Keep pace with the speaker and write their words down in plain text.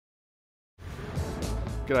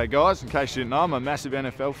G'day guys, in case you didn't know, I'm a massive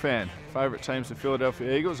NFL fan. Favourite team's the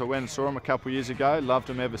Philadelphia Eagles. I went and saw them a couple of years ago, loved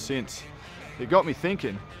them ever since. It got me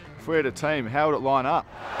thinking, if we had a team, how would it line up?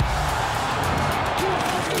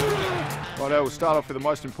 Righto, we'll start off with the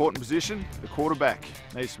most important position, the quarterback.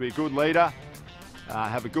 Needs to be a good leader,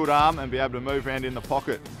 have a good arm and be able to move around in the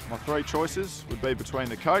pocket. My three choices would be between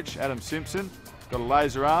the coach, Adam Simpson, got a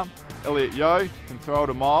laser arm, Elliot Yeo, can throw it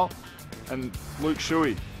a mile, and Luke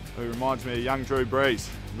Shuey, who reminds me of young Drew Brees,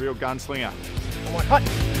 real gunslinger. Oh my God.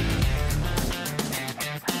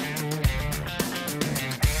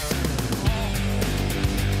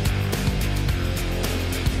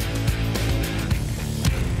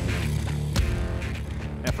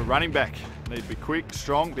 Now for running back, need to be quick,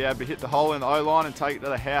 strong, be able to hit the hole in the O-line and take it to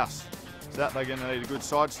the house. So that they're going to need a good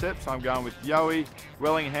sidestep, so I'm going with Yoey,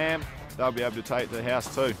 Wellingham, they'll be able to take it to the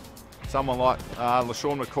house too. Someone like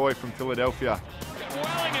LaShawn McCoy from Philadelphia.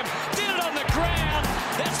 Wellingham did it on the ground.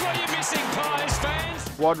 That's what you're missing, Pies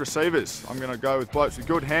fans. Wide receivers, I'm going to go with blokes with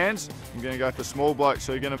good hands. I'm going to go for small blokes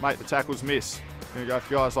who are going to make the tackles miss. I'm going to go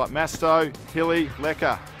for guys like Masto, Hilly,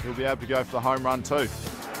 Lecker. He'll be able to go for the home run too.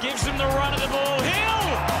 Gives them the run of the ball. Hill!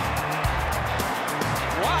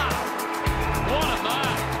 Wow, what a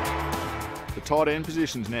mark. The tight end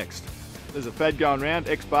position's next. There's a fad going around,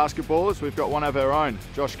 ex-basketballers. We've got one of our own,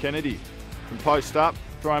 Josh Kennedy. Can post up,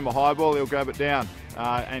 throw him a high ball, he'll grab it down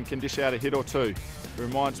and can dish out a hit or two. It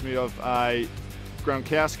reminds me of a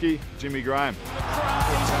Gronkowski, Jimmy Graham.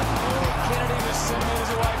 Kennedy was 7 metres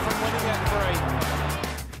away from winning that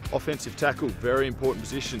three. Offensive tackle, very important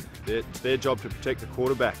position. It's their job to protect the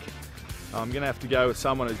quarterback. I'm going to have to go with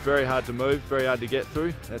someone who's very hard to move, very hard to get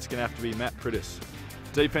through. That's going to have to be Matt Prittis.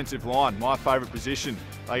 Defensive line, my favourite position.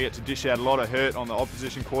 They get to dish out a lot of hurt on the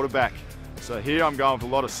opposition quarterback. So here I'm going with a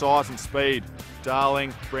lot of size and speed.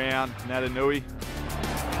 Darling, Brown, Natanui.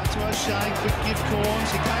 That's what Shane could give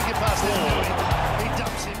Corns. He can't get past Natanui. He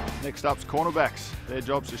dumps him. Next up's cornerbacks. Their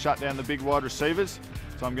job's to shut down the big wide receivers.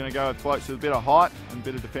 So I'm going to go with blokes with a bit of height and a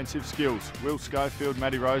bit of defensive skills. Will Schofield,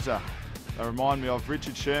 Matty Rosa. They remind me of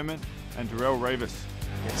Richard Sherman and Darrell Revis.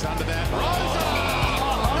 It's under that. Rosa!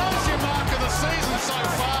 That's your mark of the season so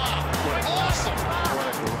far. Awesome.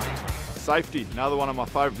 Safety, another one of my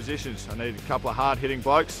favourite positions. I need a couple of hard-hitting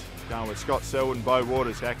blokes. Going with Scott Selwood and Bo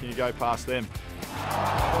Waters. How can you go past them?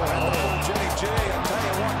 Oh, Jenny G, I tell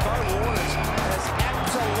you what, Bo Waters has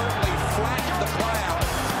absolutely flattened the player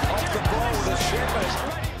off the ball with a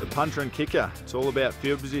shepherd. The punter and kicker, it's all about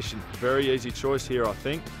field position. Very easy choice here, I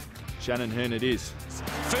think. Shannon Hearn it is.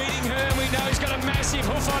 Feeding Hearn, we know he's got a massive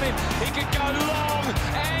hoof on him. He could go long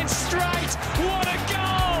and straight. What a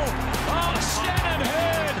goal! Oh, Shannon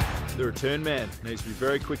Hearn! The return man needs to be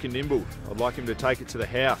very quick and nimble. I'd like him to take it to the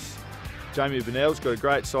house. Jamie Bennell's got a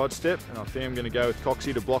great sidestep, and I think I'm going to go with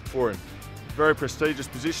Coxie to block for him. Very prestigious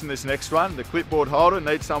position, this next one. The clipboard holder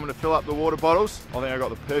needs someone to fill up the water bottles. I think I got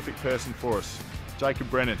the perfect person for us, Jacob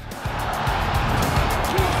Brennan.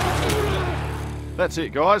 That's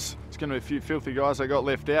it, guys. It's going to be a few filthy guys I got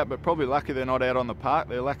left out, but probably lucky they're not out on the park.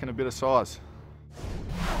 They're lacking a bit of size.